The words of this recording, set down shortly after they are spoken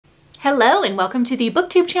Hello and welcome to the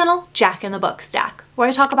BookTube channel, Jack and the Book Stack, where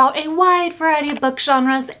I talk about a wide variety of book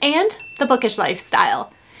genres and the bookish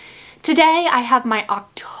lifestyle. Today I have my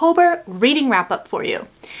October reading wrap-up for you.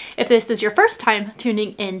 If this is your first time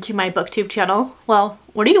tuning into my BookTube channel, well,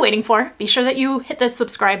 what are you waiting for? Be sure that you hit the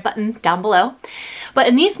subscribe button down below. But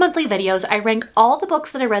in these monthly videos, I rank all the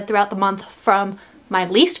books that I read throughout the month from my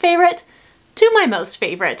least favorite to my most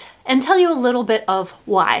favorite and tell you a little bit of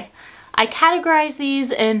why. I categorize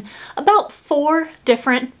these in about 4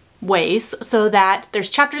 different ways so that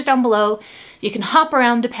there's chapters down below. You can hop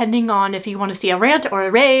around depending on if you want to see a rant or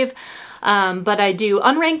a rave, but I do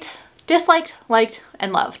unranked, disliked, liked,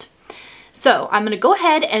 and loved. So I'm going to go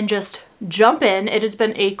ahead and just jump in. It has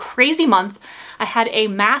been a crazy month. I had a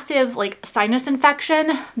massive sinus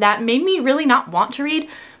infection that made me really not want to read,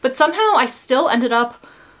 but somehow I still ended up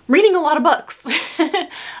reading a lot of books.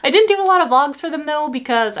 I didn't do a lot of vlogs for them though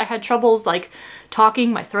because I had troubles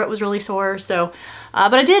talking. My throat was really sore, so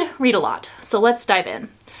but I did read a lot. So let's dive in.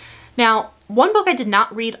 Now, one book I did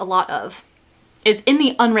not read a lot of is in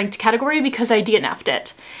the unranked category because I DNF'd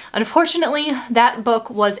it. Unfortunately, that book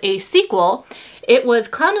was a sequel. It was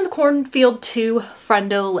Clown in the Cornfield 2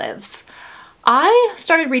 Friendo Lives. I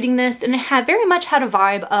started reading this and it had very much had a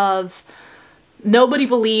vibe of nobody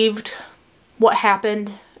believed what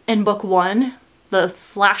happened in book 1, the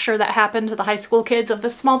slasher that happened to the high school kids of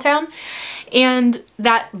this small town, and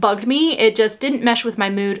that bugged me. It just didn't mesh with my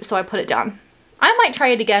mood, so I put it down. I might try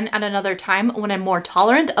it again at another time when I'm more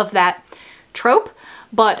tolerant of that trope,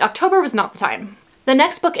 but October was not the time. The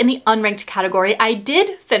next book in the unranked category I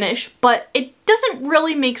did finish, but it doesn't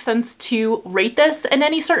really make sense to rate this in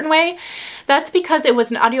any certain way. That's because it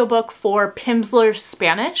was an audiobook for Pimsleur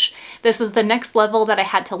Spanish. This is the next level that I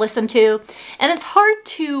had to listen to, and it's hard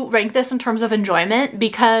to rank this in terms of enjoyment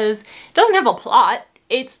because it doesn't have a plot.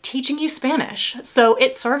 It's teaching you Spanish, so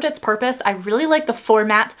it served its purpose. I really like the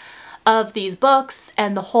format of these books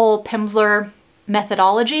and the whole Pimsleur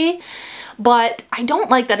methodology, but I don't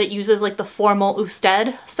like that it uses the formal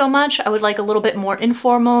usted so much. I would like a little bit more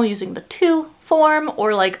informal using the to form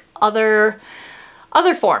or other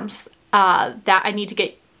forms that I need to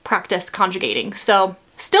get practice conjugating. So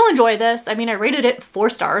still enjoy this. I mean, I rated it 4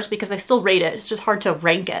 stars because I still rate it. It's just hard to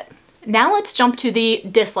rank it. Now let's jump to the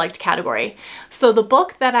disliked category. So the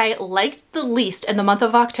book that I liked the least in the month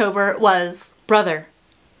of October was Brother,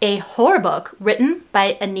 a horror book written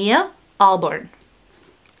by Ania Alborn.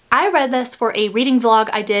 I read this for a reading vlog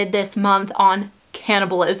I did this month on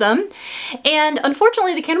cannibalism, and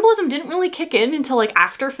unfortunately the cannibalism didn't really kick in until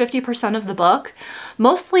after 50% of the book.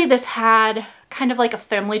 Mostly this had kind of a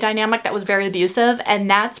family dynamic that was very abusive,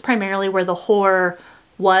 and that's primarily where the horror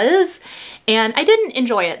was, and I didn't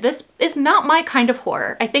enjoy it. This is not my kind of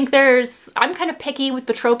horror. I think I'm kind of picky with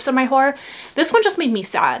the tropes of my horror. This one just made me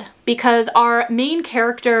sad because our main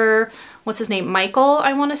character, what's his name, Michael,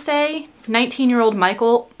 I want to say, 19-year-old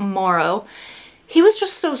Michael Morrow, he was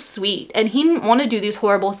just so sweet and he didn't want to do these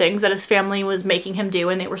horrible things that his family was making him do,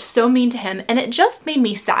 and they were so mean to him, and it just made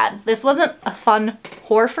me sad. This wasn't a fun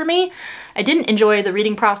horror for me. I didn't enjoy the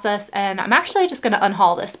reading process, and I'm actually just going to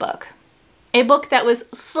unhaul this book. A book that was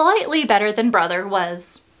slightly better than Brother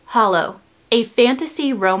was Hollow, a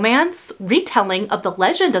fantasy romance retelling of the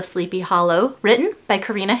legend of Sleepy Hollow, written by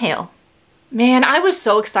Karina Hale. Man, I was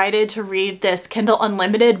so excited to read this Kindle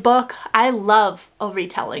Unlimited book. I love a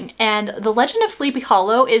retelling, and the legend of Sleepy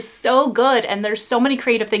Hollow is so good, and there's so many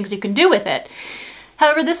creative things you can do with it.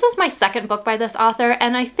 However, this is my second book by this author,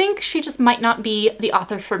 and I think she just might not be the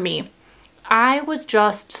author for me. I was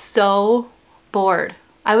just so bored.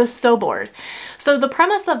 I was so bored. So the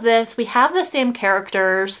premise of this, we have the same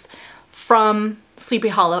characters from Sleepy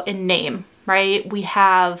Hollow in name, right? We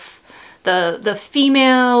have the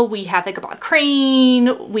female, we have Ichabod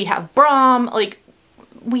Crane, we have Brom,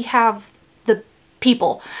 we have the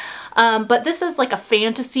people. But this is a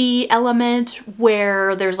fantasy element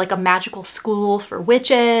where there's a magical school for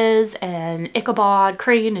witches, and Ichabod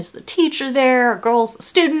Crane is the teacher there, a girl's a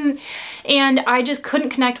student, and I just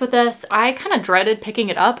couldn't connect with this. I kind of dreaded picking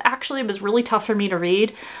it up. Actually, it was really tough for me to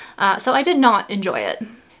read, so I did not enjoy it.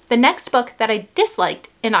 The next book that I disliked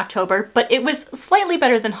in October, but it was slightly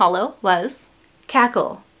better than Hollow, was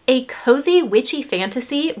Cackle, a cozy witchy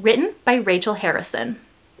fantasy written by Rachel Harrison.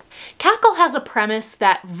 Cackle has a premise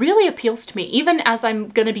that really appeals to me, even as I'm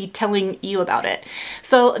going to be telling you about it.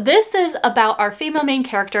 So this is about our female main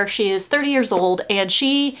character. She is 30 years old and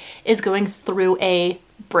she is going through a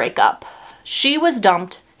breakup. She was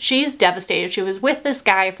dumped. She's devastated. She was with this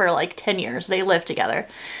guy for 10 years. They lived together.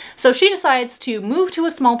 So she decides to move to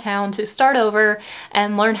a small town to start over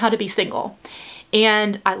and learn how to be single.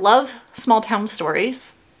 And I love small town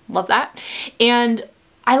stories. love that. And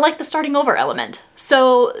I like the starting over element.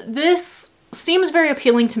 So this seems very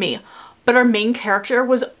appealing to me, but our main character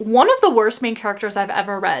was one of the worst main characters I've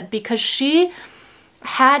ever read because she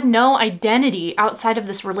had no identity outside of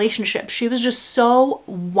this relationship. She was just so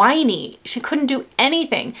whiny. She couldn't do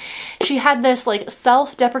anything. She had this like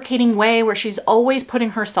self-deprecating way where she's always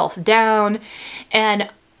putting herself down, and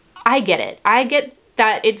I get it. I get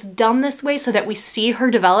that it's done this way so that we see her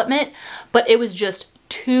development, but it was just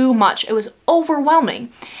too much. It was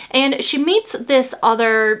overwhelming. And she meets this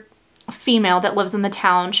other female that lives in the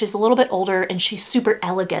town. She's a little bit older and she's super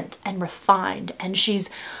elegant and refined, and she's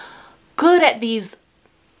good at these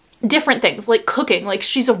different things like cooking. Like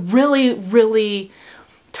she's a really, really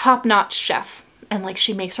top-notch chef, and like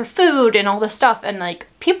she makes her food and all this stuff, and like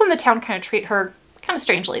people in the town kind of treat her kind of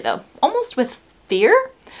strangely though, almost with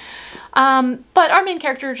fear. But our main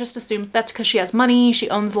character just assumes that's because she has money, she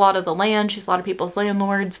owns a lot of the land, she's a lot of people's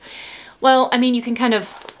landlords. Well, I mean, you can kind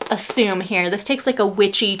of assume here. This takes like a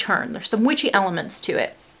witchy turn. There's some witchy elements to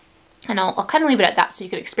it. And I'll kind of leave it at that so you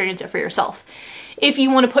can experience it for yourself if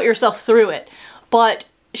you want to put yourself through it. But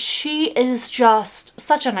she is just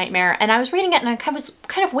such a nightmare. And I was reading it and I was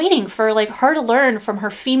kind of waiting for like her to learn from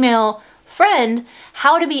her female friend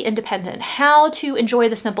how to be independent, how to enjoy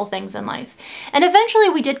the simple things in life. And eventually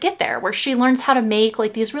we did get there where she learns how to make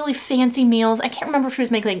like these really fancy meals. I can't remember if she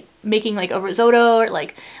was making like a risotto or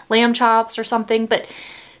like lamb chops or something, but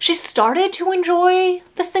she started to enjoy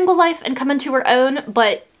the single life and come into her own,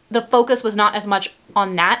 but the focus was not as much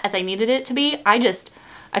on that as I needed it to be.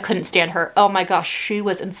 I couldn't stand her. Oh my gosh, she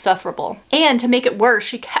was insufferable. And to make it worse,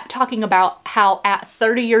 she kept talking about how at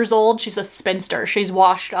 30 years old, she's a spinster. She's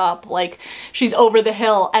washed up, like she's over the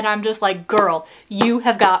hill. And I'm just like, girl, you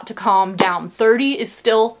have got to calm down. 30 is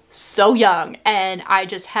still so young. And I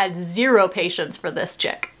just had zero patience for this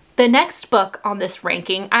chick. The next book on this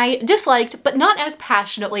ranking I disliked, but not as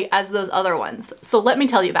passionately as those other ones. So let me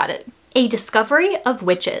tell you about it. A Discovery of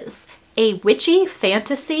Witches, a witchy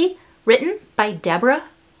fantasy written by Deborah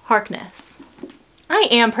Harkness. I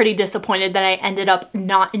am pretty disappointed that I ended up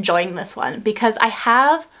not enjoying this one because I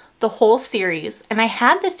have the whole series and I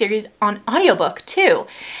had the series on audiobook too.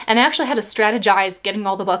 And I actually had to strategize getting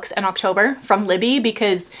all the books in October from Libby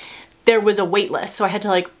because there was a wait list. So I had to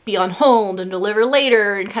like be on hold and deliver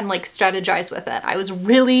later and kind of like strategize with it. I was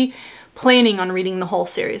really planning on reading the whole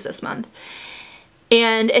series this month.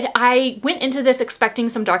 And I went into this expecting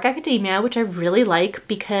some dark academia, which I really like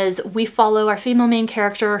because we follow our female main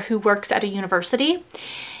character who works at a university.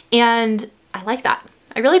 And I like that.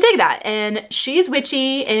 I really dig that. And she's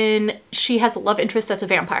witchy and she has a love interest that's a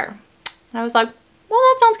vampire. And I was like, well,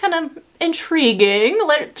 that sounds kind of intriguing.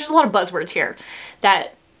 There's a lot of buzzwords here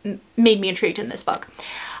that made me intrigued in this book.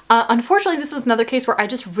 Unfortunately, this is another case where I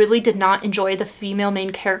just really did not enjoy the female main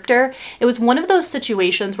character. It was one of those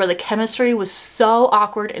situations where the chemistry was so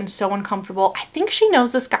awkward and so uncomfortable. I think she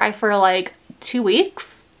knows this guy for like 2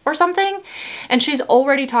 weeks or something, and she's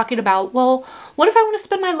already talking about, well, what if I want to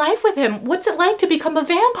spend my life with him? What's it like to become a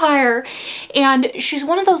vampire? And she's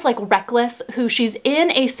one of those like reckless who she's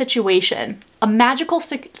in a situation, a magical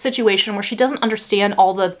situation where she doesn't understand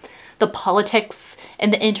all the politics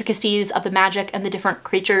and the intricacies of the magic and the different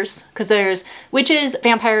creatures, because there's witches,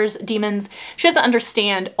 vampires, demons. She doesn't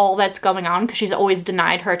understand all that's going on because she's always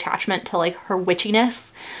denied her attachment to like her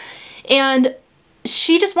witchiness. And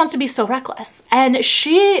she just wants to be so reckless. And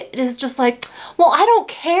she is just like, well, I don't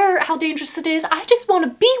care how dangerous it is. I just want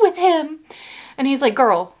to be with him. And he's like,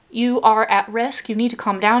 girl, you are at risk. You need to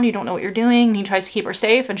calm down. You don't know what you're doing. And he tries to keep her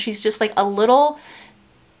safe. And she's just like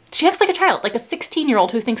she acts like a child, like a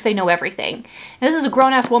 16-year-old who thinks they know everything. And this is a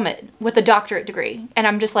grown-ass woman with a doctorate degree. And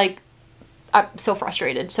I'm just like, I'm so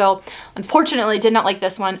frustrated. So unfortunately, did not like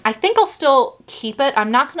this one. I think I'll still keep it.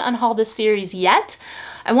 I'm not going to unhaul this series yet.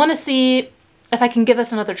 I want to see if I can give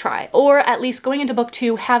this another try, or at least going into book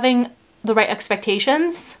 2, having the right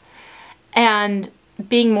expectations and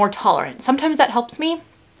being more tolerant. Sometimes that helps me,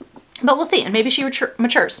 but we'll see. And maybe she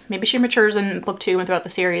matures. Maybe she matures in book 2 and throughout the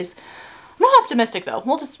series. I'm not optimistic though.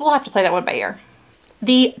 We'll have to play that one by ear.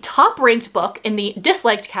 The top ranked book in the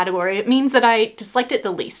disliked category means that I disliked it the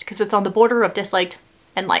least because it's on the border of disliked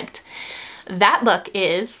and liked. That book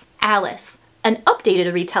is Alice, an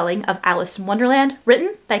updated retelling of Alice in Wonderland,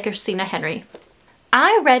 written by Christina Henry.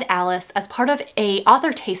 I read Alice as part of a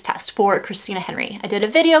author taste test for Christina Henry. I did a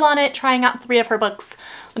video on it, trying out 3 of her books.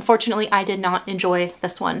 Unfortunately, I did not enjoy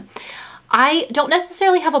this one. I don't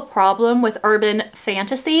necessarily have a problem with urban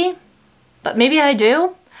fantasy, but maybe I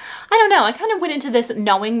do. I don't know. I kind of went into this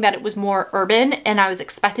knowing that it was more urban and I was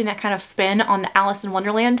expecting that kind of spin on the Alice in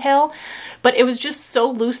Wonderland tale, but it was just so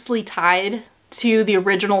loosely tied to the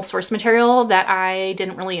original source material that I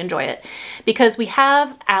didn't really enjoy it, because we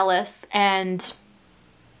have Alice and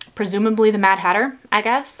presumably the Mad Hatter, I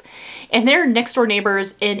guess, and they're next door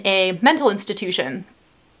neighbors in a mental institution,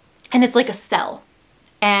 and it's like a cell,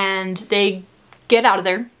 and they get out of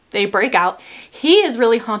there, they break out. He is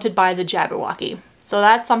really haunted by the Jabberwocky, so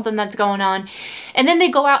that's something that's going on. And then they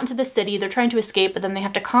go out into the city, they're trying to escape, but then they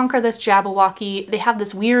have to conquer this Jabberwocky. They have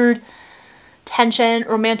this weird tension,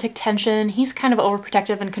 romantic tension. He's kind of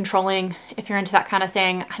overprotective and controlling, if you're into that kind of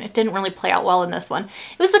thing. And it didn't really play out well in this one.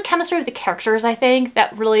 It was the chemistry of the characters, I think,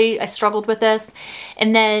 that really, I struggled with this.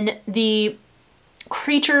 And then the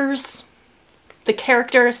creatures, the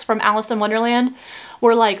characters from Alice in Wonderland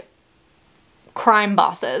were like crime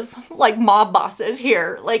bosses, like mob bosses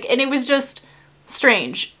here. Like, and it was just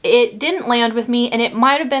strange. It didn't land with me, and it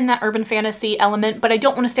might have been that urban fantasy element, but I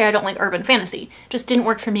don't want to say I don't like urban fantasy. It just didn't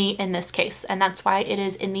work for me in this case, and that's why it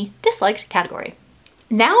is in the disliked category.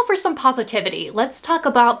 Now for some positivity. Let's talk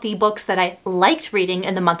about the books that I liked reading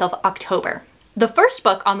in the month of October. The first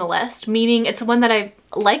book on the list, meaning it's the one that I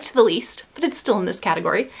liked the least, but it's still in this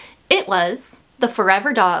category, it was The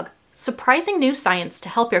Forever Dog: Surprising New Science to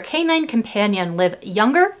Help Your Canine Companion Live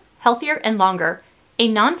Younger, Healthier, and Longer, a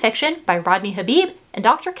nonfiction by Rodney Habib and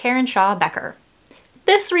Dr. Karen Shaw Becker.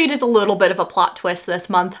 This read is a little bit of a plot twist this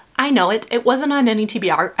month. I know it. It wasn't on any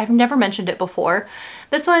TBR. I've never mentioned it before.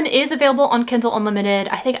 This one is available on Kindle Unlimited.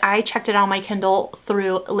 I think I checked it on my Kindle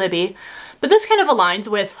through Libby. But this kind of aligns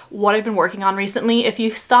with what I've been working on recently. If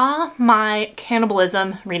you saw my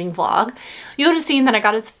cannibalism reading vlog, you would have seen that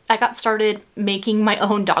I got started making my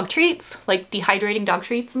own dog treats, like dehydrating dog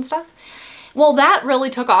treats and stuff. Well, that really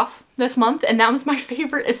took off this month, and that was my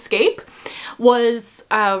favorite escape, was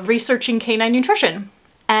researching canine nutrition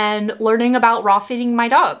and learning about raw feeding my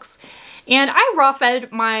dogs. And I raw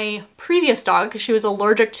fed my previous dog because she was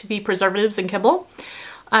allergic to the preservatives and kibble.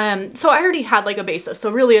 So I already had like a basis.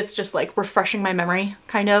 So really it's just like refreshing my memory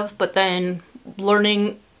kind of, but then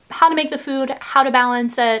learning how to make the food, how to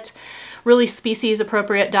balance it, really species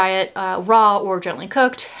appropriate diet, raw or gently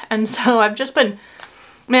cooked. And so I've just been,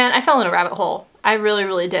 man, I fell in a rabbit hole. I really,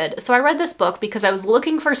 really did. So I read this book because I was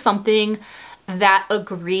looking for something that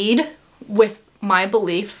agreed with my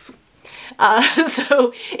beliefs.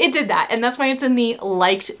 So it did that, and that's why it's in the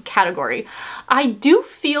liked category. I do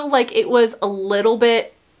feel like it was a little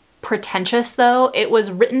bit pretentious though. It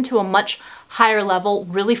was written to a much higher level,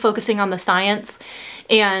 really focusing on the science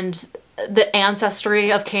and the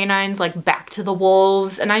ancestry of canines, like back to the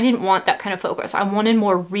wolves, and I didn't want that kind of focus. I wanted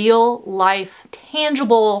more real life,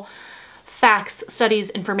 tangible facts, studies,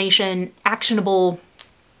 information, actionable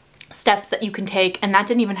steps that you can take, and that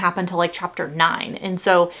didn't even happen till like chapter 9, and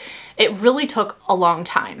so it really took a long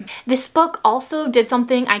time. This book also did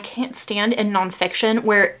something I can't stand in nonfiction,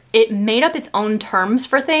 where it made up its own terms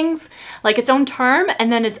for things, like its own term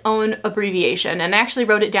and then its own abbreviation. And I actually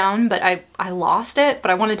wrote it down, but I lost it, but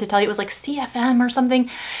I wanted to tell you it was like CFM or something.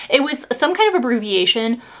 It was some kind of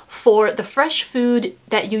abbreviation for the fresh food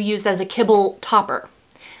that you use as a kibble topper.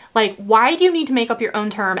 Like, why do you need to make up your own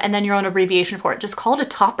term and then your own abbreviation for it? Just call it a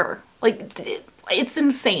topper. Like, it's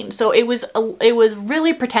insane. So it was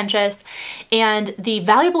really pretentious, and the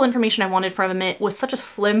valuable information I wanted from it was such a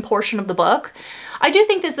slim portion of the book. I do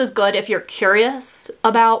think this is good if you're curious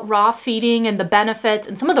about raw feeding and the benefits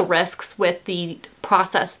and some of the risks with the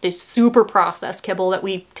super processed kibble that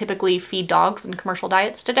we typically feed dogs in commercial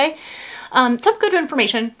diets today. Some good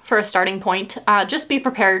information for a starting point. Just be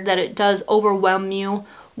prepared that it does overwhelm you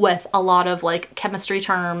with a lot of like chemistry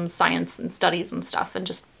terms, science and studies and stuff, and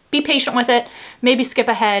just be patient with it. Maybe skip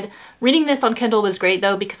ahead. Reading this on Kindle was great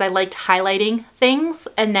though, because I liked highlighting things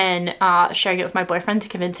and then sharing it with my boyfriend to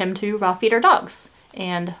convince him to raw feed our dogs.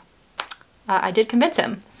 And I did convince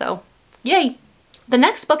him, so yay. The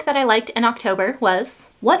next book that I liked in October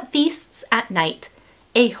was What Feasts at Night,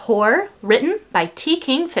 a horror written by T.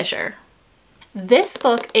 Kingfisher. This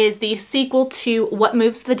book is the sequel to What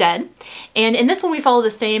Moves the Dead, and in this one we follow the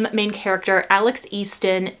same main character, Alex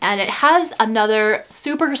Easton, and it has another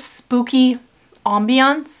super spooky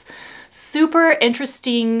ambiance, super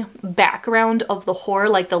interesting background of the horror,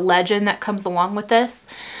 like the legend that comes along with this.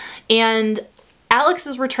 And Alex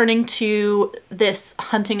is returning to this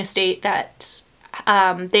hunting estate that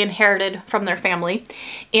they inherited from their family,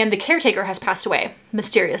 and the caretaker has passed away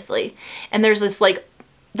mysteriously, and there's this like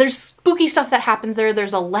there's spooky stuff that happens there.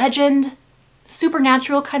 There's a legend,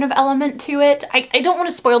 supernatural kind of element to it. I don't want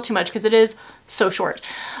to spoil too much because it is so short.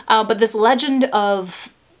 But this legend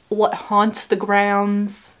of what haunts the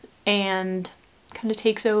grounds and kind of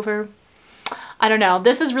takes over. I don't know.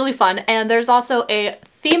 This is really fun. And there's also a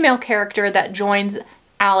female character that joins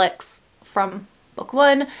Alex from book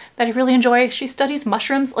one that I really enjoy. She studies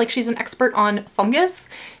mushrooms like she's an expert on fungus,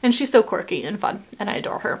 and she's so quirky and fun, and I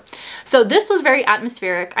adore her. So this was very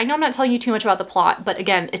atmospheric. I know I'm not telling you too much about the plot, but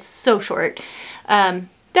again, it's so short.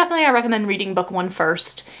 Definitely I recommend reading book one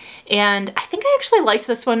first. And I think I actually liked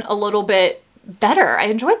this one a little bit better. I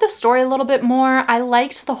enjoyed the story a little bit more. I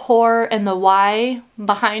liked the horror and the why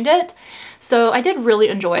behind it. So I did really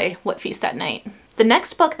enjoy What Feast at Night. The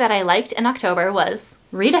next book that I liked in October was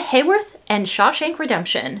Rita Hayworth and Shawshank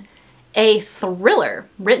Redemption, a thriller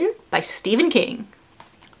written by Stephen King.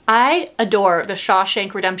 I adore the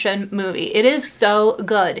Shawshank Redemption movie. It is so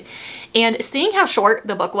good. And seeing how short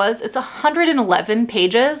the book was, it's 111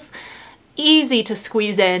 pages, easy to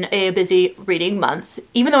squeeze in a busy reading month.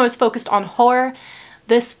 Even though it was focused on horror,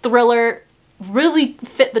 this thriller really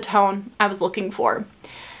fit the tone I was looking for.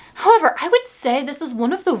 However, I would say this is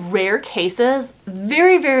one of the rare cases,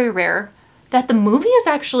 very, very rare, that the movie is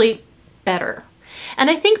actually better. And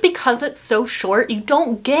I think because it's so short, you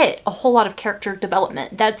don't get a whole lot of character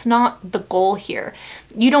development. That's not the goal here.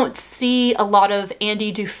 You don't see a lot of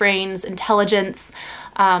Andy Dufresne's intelligence.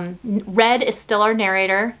 Red is still our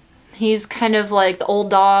narrator. He's kind of like the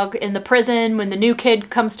old dog in the prison when the new kid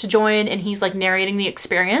comes to join, and he's like narrating the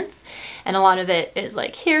experience. And a lot of it is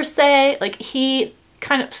like hearsay. Like he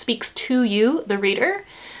kind of speaks to you, the reader,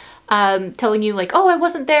 telling you like, oh, I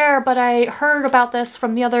wasn't there, but I heard about this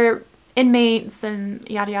from the other inmates and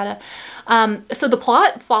yada yada. So the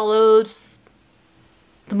plot follows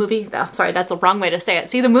the movie. Oh, sorry, that's the wrong way to say it.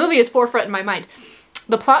 See, the movie is forefront in my mind.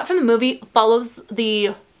 The plot from the movie follows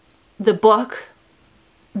the book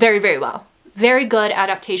very, very well. Very good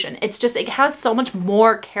adaptation. It's just, it has so much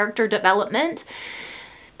more character development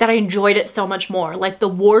that I enjoyed it so much more. Like the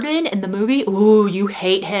warden in the movie, ooh, you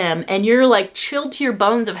hate him. And you're like chilled to your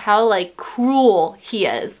bones of how like cruel he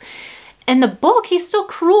is. In the book, he's still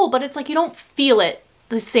cruel, but it's like you don't feel it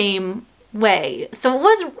the same way. So it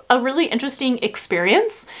was a really interesting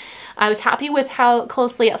experience. I was happy with how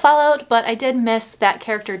closely it followed, but I did miss that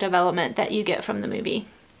character development that you get from the movie.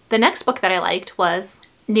 The next book that I liked was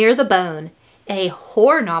Near the Bone, a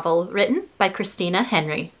horror novel written by Christina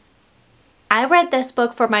Henry. I read this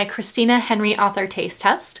book for my Christina Henry author taste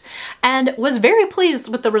test and was very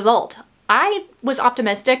pleased with the result. I was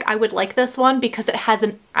optimistic I would like this one because it has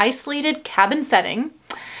an isolated cabin setting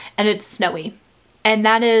and it's snowy. And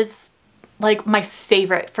that is like my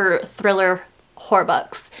favorite for thriller horror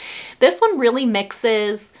books. This one really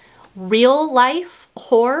mixes real life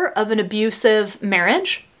horror of an abusive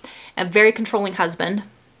marriage, a very controlling husband,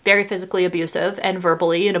 very physically abusive and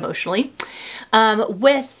verbally and emotionally,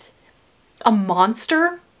 with a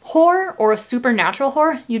monster horror or a supernatural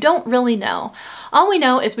horror. You don't really know. All we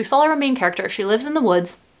know is we follow our main character. She lives in the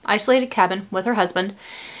woods, isolated cabin with her husband,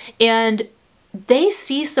 and they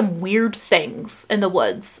see some weird things in the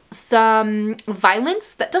woods. Some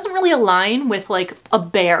violence that doesn't really align with like a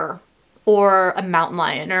bear or a mountain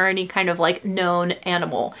lion or any kind of like known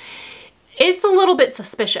animal. It's a little bit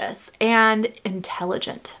suspicious and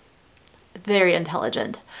intelligent. Very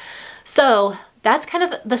intelligent. So that's kind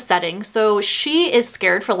of the setting. So she is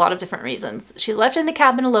scared for a lot of different reasons. She's left in the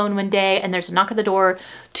cabin alone one day and there's a knock at the door.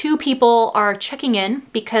 Two people are checking in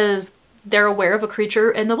because they're aware of a creature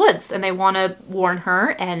in the woods and they want to warn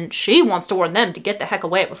her, and she wants to warn them to get the heck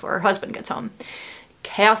away before her husband gets home.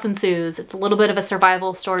 Chaos ensues. It's a little bit of a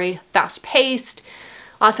survival story, fast-paced,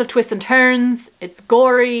 lots of twists and turns. It's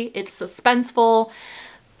gory, it's suspenseful.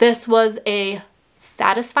 This was a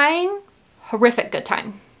satisfying, horrific good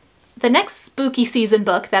time. The next spooky season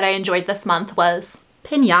book that I enjoyed this month was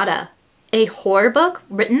Pinata, a horror book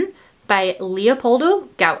written by Leopoldo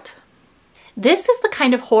Gaut. This is the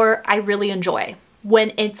kind of horror I really enjoy,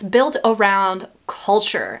 when it's built around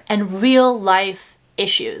culture and real life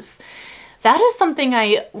issues. That is something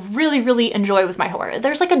I really, really enjoy with my horror.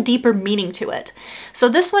 There's like a deeper meaning to it. So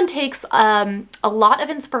this one takes a lot of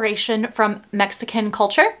inspiration from Mexican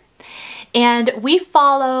culture. And we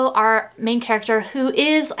follow our main character who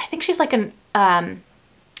is, I think she's like an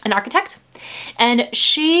architect. And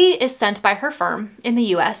she is sent by her firm in the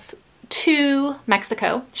US to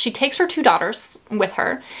Mexico. She takes her two daughters with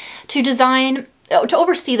her to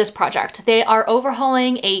oversee this project. They are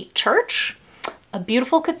overhauling a church, a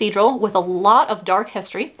beautiful cathedral with a lot of dark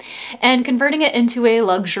history, and converting it into a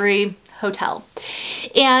luxury hotel.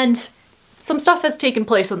 And some stuff has taken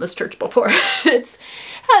place in this church before.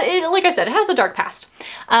 Like I said, it has a dark past.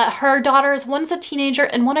 Her daughters, one's a teenager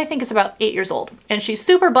and one I think is about 8 years old. And she's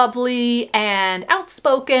super bubbly and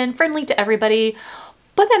outspoken, friendly to everybody,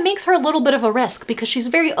 but that makes her a little bit of a risk because she's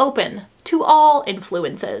very open to all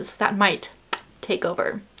influences that might take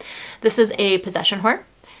over. This is a possession horror.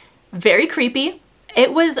 very creepy.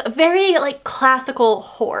 It was very like classical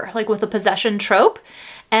horror, like with a possession trope.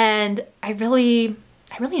 And I really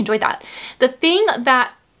enjoyed that. The thing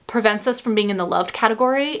that prevents us from being in the loved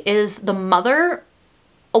category is the mother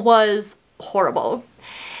was horrible.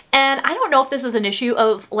 And I don't know if this is an issue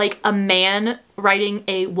of like a man writing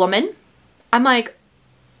a woman. I'm like,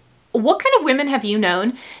 what kind of women have you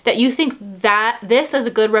known that you think that this is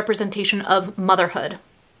a good representation of motherhood?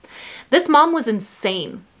 This mom was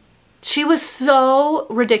insane. She was so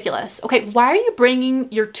ridiculous. Okay, why are you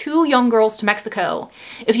bringing your 2 young girls to Mexico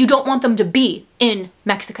if you don't want them to be in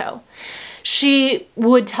Mexico? She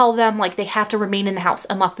would tell them like they have to remain in the house,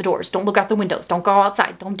 unlock the doors, don't look out the windows, don't go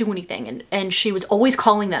outside, don't do anything. And she was always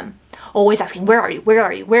calling them, always asking, where are you? Where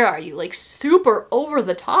are you? Where are you? Like super over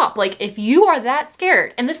the top. Like if you are that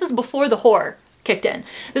scared, and this is before the horror kicked in.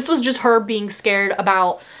 This was just her being scared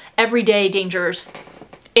about everyday dangers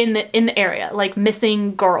in the area, like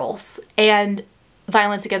missing girls and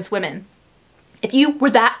violence against women. If you were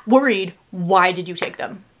that worried, why did you take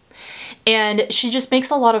them? And she just makes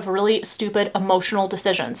a lot of really stupid emotional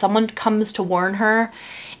decisions. Someone comes to warn her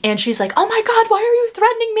and she's like, oh my God, why are you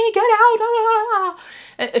threatening me?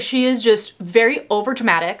 Get out. She is just very over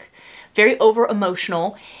dramatic, very over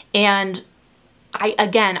emotional. And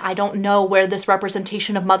I don't know where this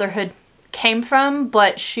representation of motherhood came from,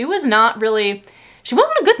 but she was not really, she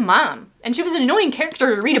wasn't a good mom. And she was an annoying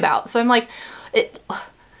character to read about. So I'm like, is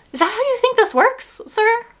that how you think this works,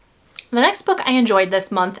 sir? The next book I enjoyed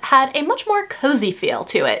this month had a much more cozy feel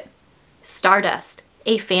to it. Stardust,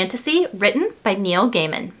 a fantasy written by Neil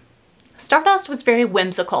Gaiman. Stardust was very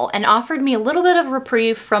whimsical and offered me a little bit of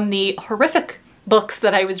reprieve from the horrific books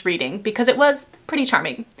that I was reading because it was pretty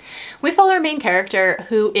charming. We follow our main character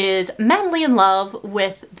who is madly in love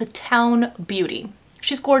with the town beauty.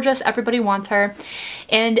 She's gorgeous, everybody wants her,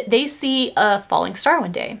 and they see a falling star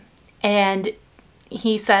one day. And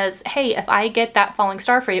he says, hey, if I get that falling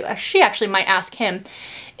star for you, she actually might ask him,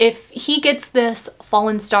 if he gets this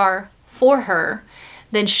fallen star for her,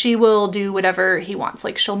 then she will do whatever he wants,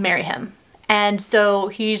 like she'll marry him. And so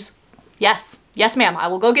he's, yes ma'am, I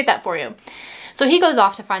will go get that for you. So he goes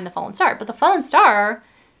off to find the fallen star, but the fallen star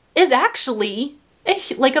is actually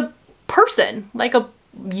like a person, like a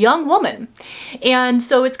young woman. And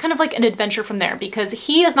so it's kind of like an adventure from there because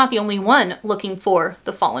he is not the only one looking for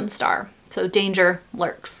the fallen star. So danger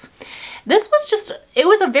lurks. This was just, it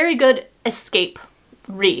was a very good escape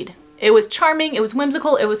read. It was charming, it was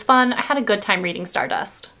whimsical, it was fun. I had a good time reading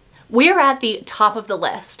Stardust. We are at the top of the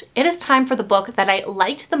list. It is time for the book that I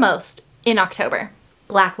liked the most in October.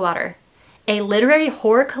 Blackwater, a literary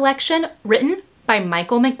horror collection written by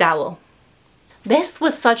Michael McDowell. This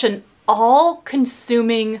was such an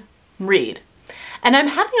all-consuming read. And I'm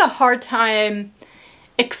having a hard time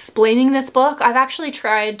explaining this book. I've actually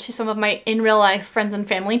tried to some of my in real life friends and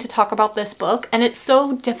family to talk about this book, and it's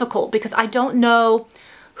so difficult because I don't know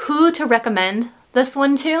who to recommend this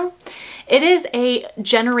one to. It is a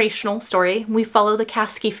generational story. We follow the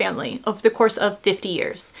Caskey family over the course of 50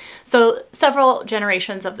 years. So several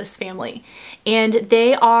generations of this family. And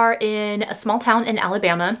they are in a small town in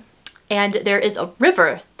Alabama, and there is a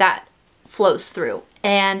river that flows through.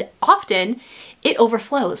 And often it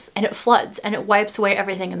overflows and it floods and it wipes away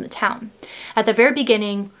everything in the town. At the very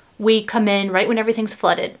beginning, we come in right when everything's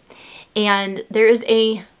flooded. And there is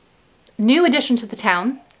a new addition to the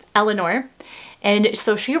town, Eleanor. And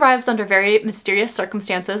so she arrives under very mysterious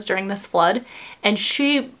circumstances during this flood. And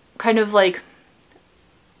she kind of like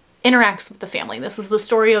interacts with the family. This is the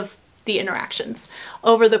story of the interactions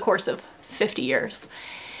over the course of 50 years.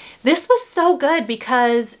 This was so good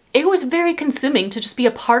because it was very consuming to just be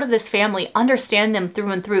a part of this family, understand them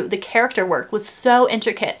through and through. The character work was so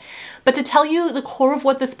intricate. But to tell you the core of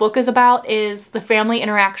what this book is about is the family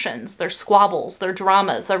interactions, their squabbles, their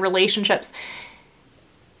dramas, their relationships.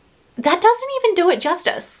 That doesn't even do it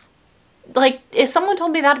justice. Like, if someone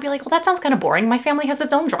told me that, I'd be like, well, that sounds kind of boring. My family has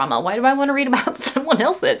its own drama. Why do I want to read about someone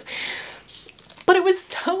else's? But it was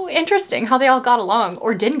so interesting how they all got along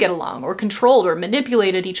or didn't get along or controlled or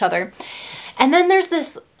manipulated each other. And then there's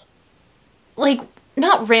this, like,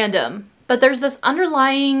 not random, but there's this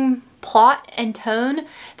underlying plot and tone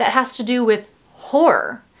that has to do with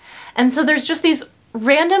horror. And so there's just these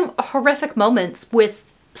random horrific moments with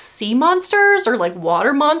sea monsters or like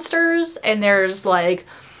water monsters, and there's like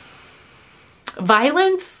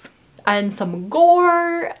violence and some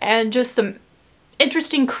gore and just some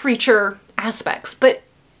interesting creature aspects. But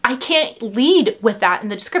I can't lead with that in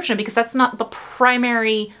the description because that's not the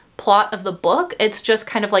primary plot of the book. It's just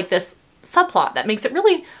kind of like this subplot that makes it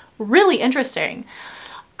really, really interesting.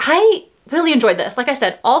 I really enjoyed this. Like I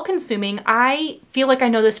said, all consuming. I feel like I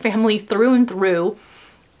know this family through and through.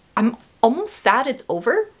 I'm almost sad it's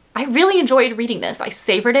over. I really enjoyed reading this. I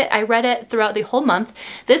savored it. I read it throughout the whole month.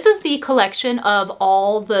 This is the collection of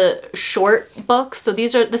all the short books. So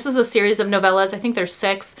this is a series of novellas. I think there's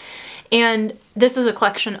 6. And this is a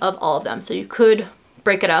collection of all of them. So you could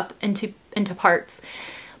break it up into parts.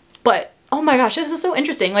 But oh my gosh, this is so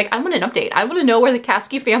interesting. Like, I want an update. I want to know where the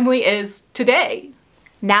Kasky family is today.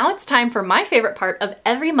 Now it's time for my favorite part of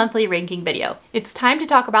every monthly ranking video. It's time to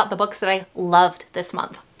talk about the books that I loved this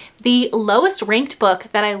month. The lowest ranked book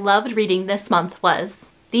that I loved reading this month was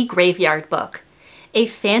The Graveyard Book, a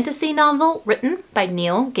fantasy novel written by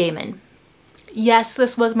Neil Gaiman. Yes,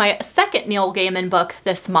 this was my second Neil Gaiman book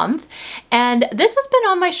this month, and this has been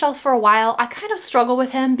on my shelf for a while. I kind of struggle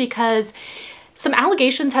with him because some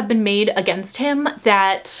allegations have been made against him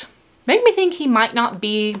that make me think he might not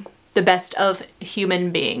be the best of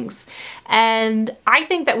human beings. And I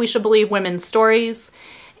think that we should believe women's stories,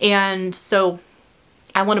 and so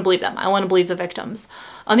I want to believe them. I want to believe the victims.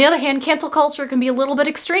 On the other hand, cancel culture can be a little bit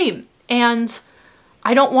extreme, and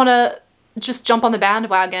I don't want to just jump on the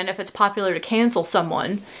bandwagon if it's popular to cancel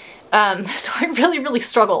someone. So I really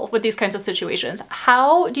struggle with these kinds of situations.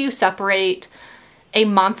 How do you separate a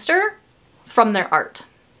monster from their art?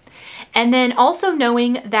 And then also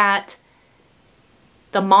knowing that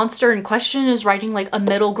the monster in question is writing like a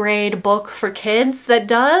middle grade book for kids, that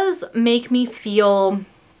does make me feel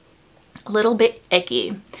a little bit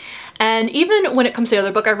icky. And even when it comes to the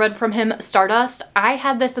other book I read from him, Stardust, I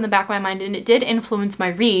had this in the back of my mind and it did influence my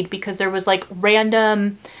read because there was like a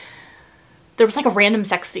random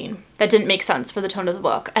sex scene that didn't make sense for the tone of the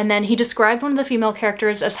book. And then he described one of the female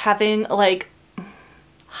characters as having like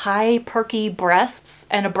high perky breasts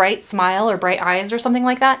and a bright smile or bright eyes or something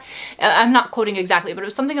like that. I'm not quoting exactly, but it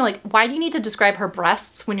was something like, why do you need to describe her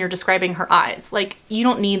breasts when you're describing her eyes? Like, you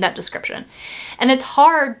don't need that description. And it's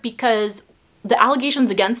hard because the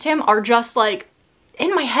allegations against him are just like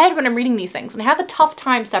in my head when I'm reading these things, and I have a tough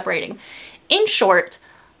time separating. In short,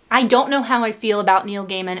 I don't know how I feel about Neil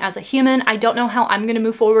Gaiman as a human. I don't know how I'm going to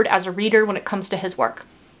move forward as a reader when it comes to his work.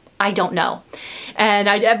 I don't know. And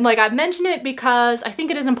I've mentioned it because I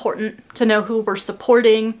think it is important to know who we're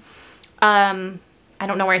supporting. I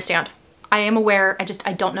don't know where I stand. I am aware,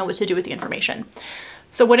 I don't know what to do with the information.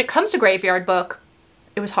 So when it comes to Graveyard Book,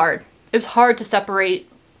 it was hard. It was hard to separate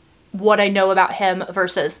what I know about him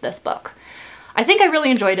versus this book. I think I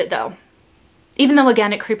really enjoyed it though. Even though,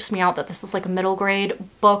 again, it creeps me out that this is like a middle grade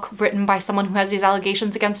book written by someone who has these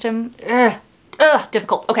allegations against him.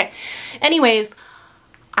 Difficult. Okay. Anyways,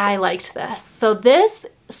 I liked this. So this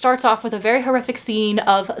starts off with a very horrific scene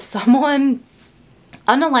of someone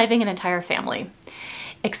unaliving an entire family,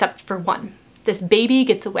 except for one. This baby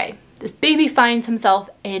gets away. This baby finds himself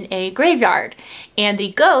in a graveyard, and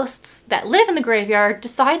the ghosts that live in the graveyard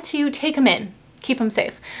decide to take him in, keep him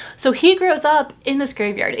safe. So he grows up in this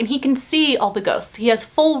graveyard and he can see all the ghosts. He has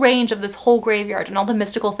full range of this whole graveyard and all the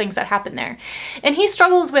mystical things that happen there. And he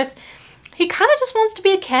struggles with, he kind of just wants to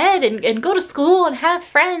be a kid and go to school and have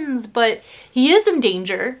friends, but he is in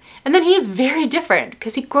danger. And then he is very different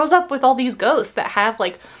because he grows up with all these ghosts that have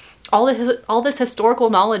like all this historical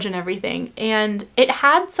knowledge and everything. And it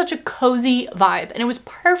had such a cozy vibe, and it was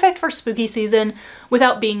perfect for spooky season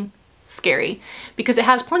without being scary because it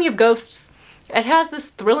has plenty of ghosts. It has this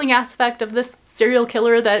thrilling aspect of this serial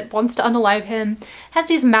killer that wants to unalive him. It has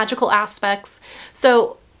these magical aspects.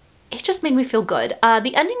 So it just made me feel good.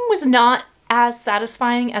 The ending was not as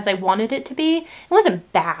satisfying as I wanted it to be. It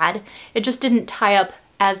wasn't bad. It just didn't tie up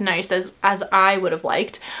as nice as I would have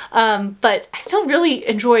liked. But I still really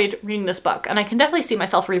enjoyed reading this book, and I can definitely see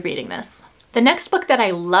myself rereading this. The next book that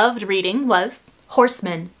I loved reading was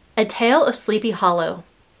Horseman, A Tale of Sleepy Hollow,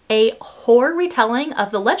 a horror retelling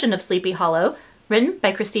of the legend of Sleepy Hollow, written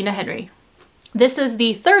by Christina Henry. This is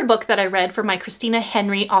the third book that I read for my Christina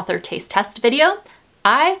Henry author taste test video.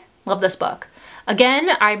 I love this book. Again,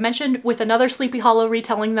 I mentioned with another Sleepy Hollow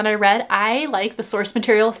retelling that I read, I like the source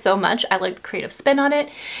material so much. I like the creative spin on it.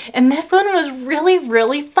 And this one was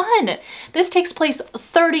really fun. This takes place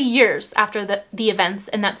 30 years after the events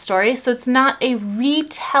in that story, so it's not a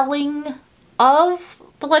retelling of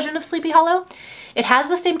the legend of Sleepy Hollow. It has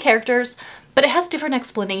the same characters, but it has different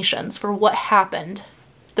explanations for what happened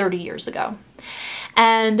 30 years ago.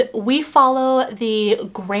 And we follow the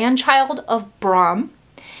grandchild of Brahm,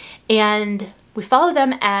 and we follow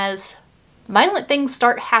them as violent things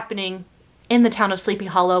start happening in the town of Sleepy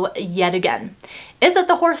Hollow yet again. Is it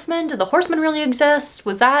the Horseman? Did the Horseman really exist?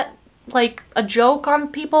 Was that like a joke on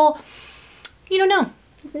people? You don't know.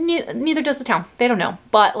 Neither does the town. They don't know.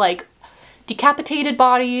 But like, decapitated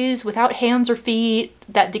bodies without hands or feet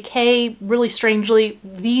that decay really strangely.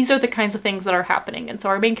 These are the kinds of things that are happening. And so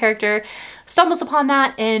our main character stumbles upon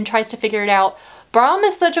that and tries to figure it out. Brom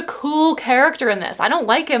is such a cool character in this. I don't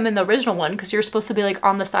like him in the original one because you're supposed to be like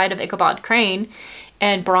on the side of Ichabod Crane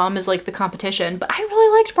and Brom is like the competition, but I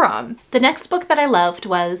really liked Brom. The next book that I loved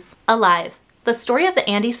was Alive, The Story of the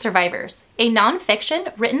Andes Survivors, a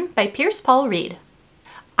nonfiction written by Pierce Paul Reed.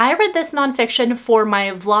 I read this nonfiction for my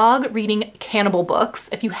vlog reading Cannibal books.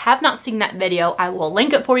 If you have not seen that video, I will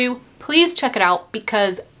link it for you. Please check it out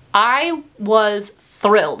because I was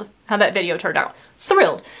thrilled how that video turned out.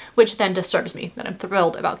 Thrilled, which then disturbs me that I'm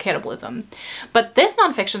thrilled about cannibalism. But this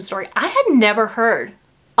nonfiction story, I had never heard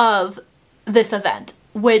of this event,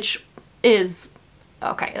 which is,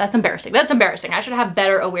 okay, that's embarrassing. That's embarrassing. I should have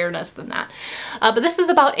better awareness than that. But this is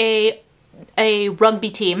about a rugby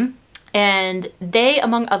team, and they,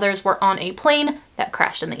 among others, were on a plane that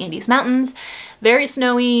crashed in the Andes Mountains. Very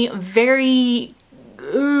snowy, very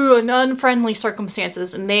unfriendly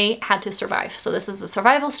circumstances, and they had to survive. So this is a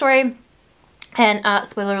survival story. And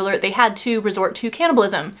spoiler alert, they had to resort to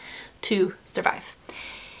cannibalism to survive.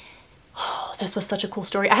 Oh, this was such a cool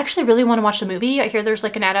story. I actually really want to watch the movie. I hear there's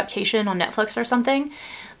like an adaptation on Netflix or something.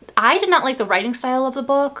 I did not like the writing style of the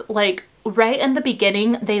book. Like right in the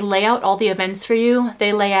beginning, they lay out all the events for you.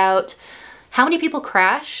 They lay out how many people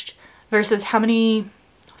crashed versus how many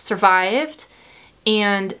survived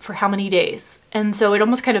and for how many days. And so it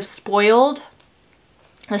almost kind of spoiled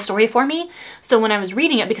the story for me. So when I was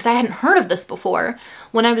reading it, because I hadn't heard of this before,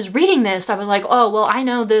 when I was reading this, I was like, oh, well, I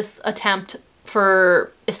know this attempt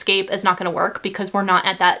for escape is not going to work because we're not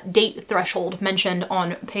at that date threshold mentioned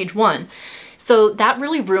on page 1. So that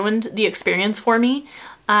really ruined the experience for me.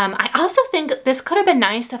 I also think this could have been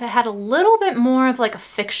nice if it had a little bit more of like a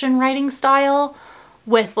fiction writing style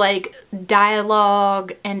with like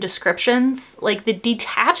dialogue and descriptions. Like the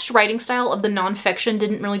detached writing style of the nonfiction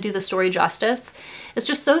didn't really do the story justice. It's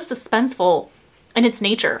just so suspenseful in its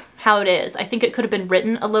nature, how it is. I think it could have been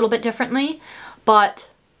written a little bit differently, but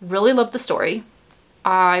really loved the story.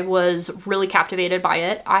 I was really captivated by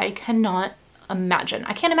it. I cannot imagine.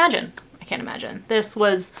 I can't imagine. I can't imagine. This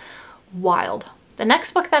was wild. The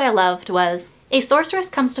next book that I loved was A Sorceress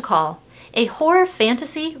Comes to Call, a horror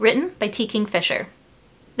fantasy written by T. Kingfisher.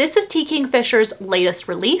 This is T. Kingfisher's latest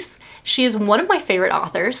release. She is one of my favorite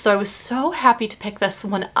authors, so I was so happy to pick this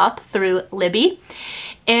one up through Libby,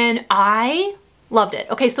 and I loved it.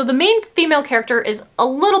 Okay, so the main female character is a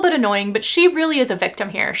little bit annoying, but she really is a victim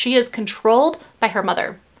here. She is controlled by her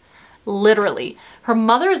mother, literally. Her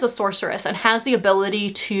mother is a sorceress and has the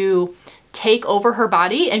ability to take over her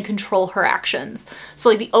body and control her actions. So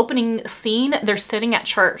like the opening scene, they're sitting at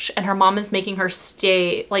church and her mom is making her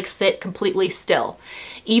sit completely still,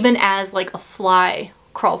 even as like a fly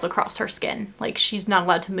crawls across her skin. Like she's not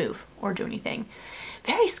allowed to move or do anything.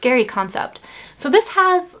 Very scary concept. So this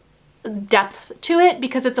has depth to it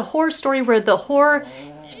because it's a horror story where the horror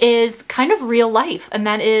is kind of real life, and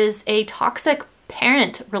that is a toxic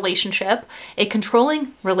parent relationship, a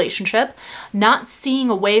controlling relationship, not seeing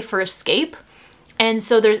a way for escape. And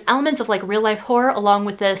so there's elements of like real life horror along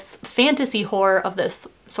with this fantasy horror of this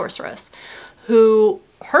sorceress who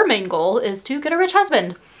her main goal is to get a rich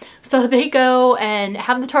husband. So they go and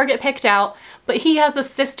have the target picked out, but he has a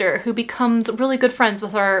sister who becomes really good friends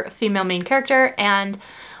with our female main character and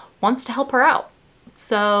wants to help her out.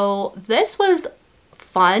 So this was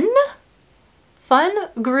fun,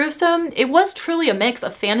 gruesome. It was truly a mix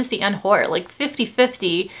of fantasy and horror, like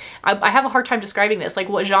 50-50. I have a hard time describing this, like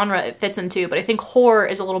what genre it fits into, but I think horror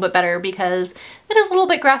is a little bit better because it is a little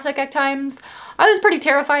bit graphic at times. I was pretty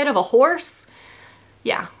terrified of a horse.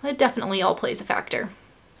 Yeah, it definitely all plays a factor.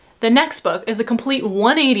 The next book is a complete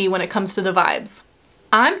 180 when it comes to the vibes.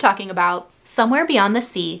 I'm talking about Somewhere Beyond the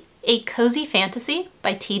Sea, a cozy fantasy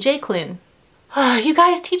by TJ Klune. You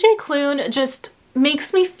guys, TJ Klune just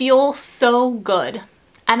makes me feel so good.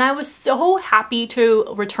 And I was so happy to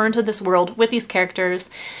return to this world with these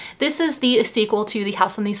characters. This is the sequel to The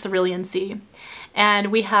House on the Cerulean Sea.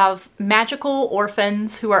 And we have magical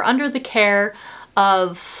orphans who are under the care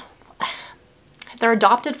of their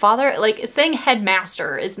adopted father. Like, saying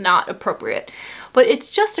headmaster is not appropriate, but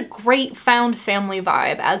it's just a great found family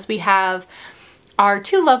vibe as we have our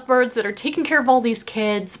two lovebirds that are taking care of all these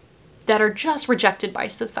kids that are just rejected by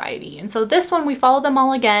society. And so this one, we follow them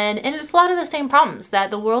all again, and it's a lot of the same problems,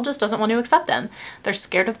 that the world just doesn't want to accept them. They're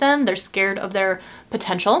scared of them, they're scared of their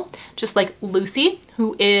potential, just like Lucy,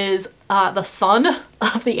 who is the son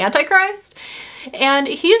of the Antichrist. And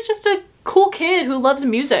he's just a cool kid who loves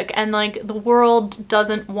music, and like the world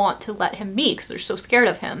doesn't want to let him be because they're so scared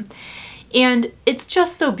of him. And it's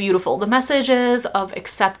just so beautiful. The messages of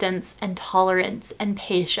acceptance and tolerance and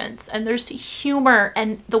patience, and there's humor,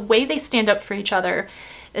 and the way they stand up for each other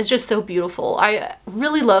is just so beautiful. I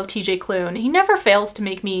really love TJ Klune. He never fails to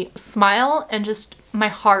make me smile, and just my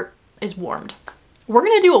heart is warmed. We're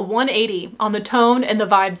gonna do a 180 on the tone and the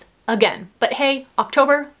vibes again, but hey,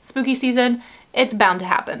 October, spooky season, it's bound to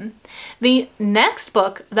happen. The next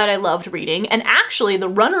book that I loved reading, and actually the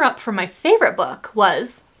runner-up for my favorite book,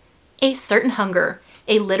 was A Certain Hunger,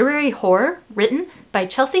 a literary horror written by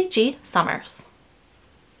Chelsea G. Summers.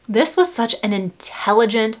 This was such an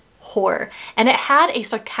intelligent horror, and it had a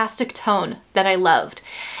sarcastic tone that I loved.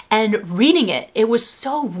 And reading it, it was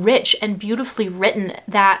so rich and beautifully written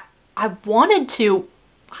that I wanted to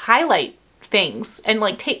highlight things and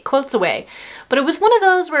like take quotes away. But it was one of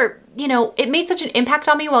those where, you know, it made such an impact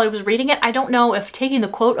on me while I was reading it. I don't know if taking the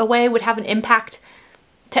quote away would have an impact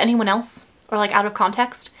to anyone else or like out of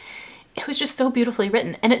context. It was just so beautifully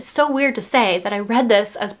written. And it's so weird to say that I read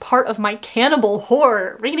this as part of my cannibal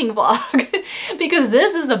horror reading vlog because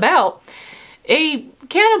this is about a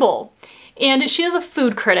cannibal. And she is a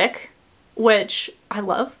food critic, which I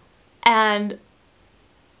love. And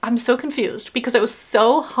I'm so confused because I was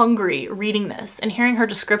so hungry reading this and hearing her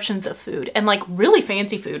descriptions of food, and like really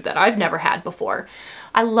fancy food that I've never had before.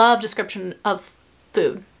 I love description of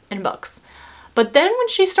food in books. But then when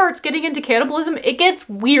she starts getting into cannibalism, it gets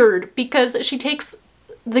weird because she takes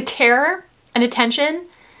the care and attention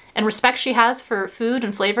and respect she has for food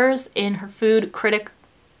and flavors in her food critic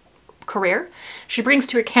career, she brings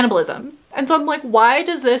to her cannibalism. And so I'm like, why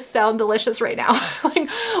does this sound delicious right now? Like,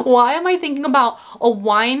 why am I thinking about a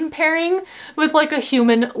wine pairing with like a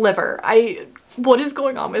human liver? What is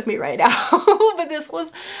going on with me right now? But this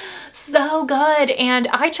was so good. And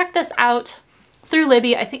I checked this out through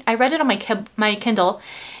Libby. I think I read it on my Kindle,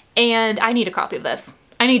 and I need a copy of this.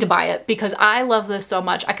 I need to buy it because I love this so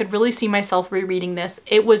much. I could really see myself rereading this.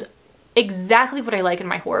 It was exactly what I like in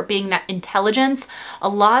my horror, being that intelligence, a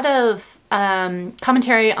lot of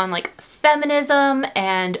commentary on like feminism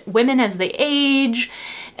and women as they age,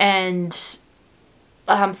 and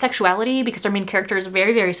sexuality, because our main character is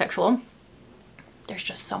very, very sexual. There's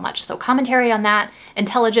just so much. So commentary on that,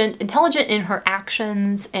 intelligent in her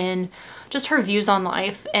actions and just her views on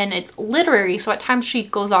life. And it's literary, so at times she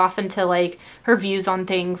goes off into like her views on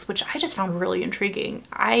things, which I just found really intriguing.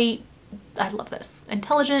 I love this.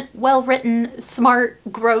 Intelligent, well-written, smart,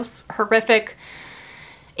 gross, horrific,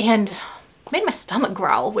 and made my stomach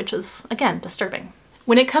growl, which is, again, disturbing.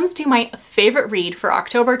 When it comes to my favorite read for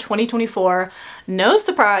October 2024, no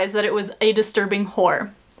surprise that it was a disturbing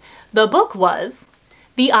horror. The book was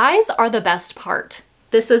The Eyes Are the Best Part.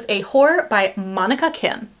 This is a horror by Monica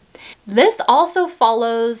Kim. This also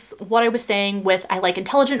follows what I was saying with I like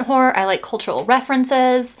intelligent horror, I like cultural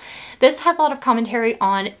references. This has a lot of commentary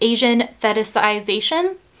on Asian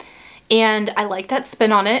fetishization, and I like that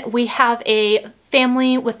spin on it. We have a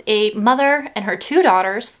family with a mother and her two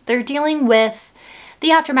daughters. They're dealing with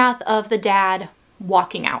the aftermath of the dad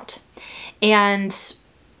walking out. And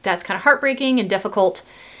that's kind of heartbreaking and difficult,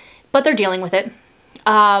 but they're dealing with it.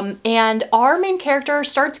 And our main character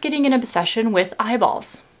starts getting an obsession with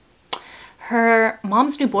eyeballs. Her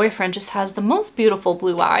mom's new boyfriend just has the most beautiful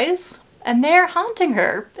blue eyes, and they're haunting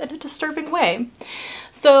her in a disturbing way.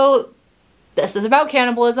 So this is about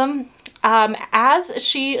cannibalism. As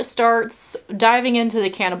she starts diving into the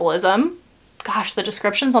cannibalism, gosh, the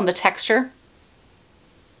descriptions on the texture.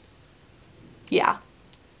 Yeah,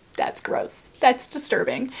 that's gross. That's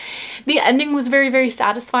disturbing. The ending was very, very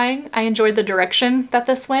satisfying. I enjoyed the direction that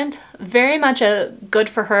this went. Very much a good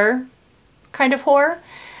for her kind of horror.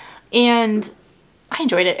 And I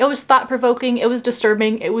enjoyed it. It was thought-provoking, it was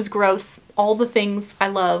disturbing, it was gross. All the things I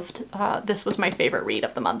loved. This was my favorite read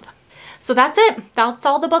of the month. So that's it. That's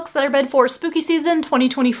all the books that I read for spooky season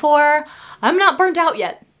 2024. I'm not burnt out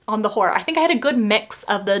yet on the horror. I think I had a good mix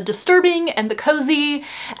of the disturbing and the cozy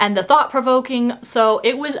and the thought-provoking. So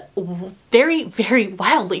it was very, very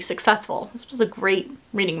wildly successful. This was a great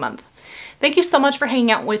reading month. Thank you so much for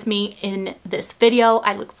hanging out with me in this video.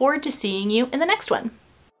 I look forward to seeing you in the next one.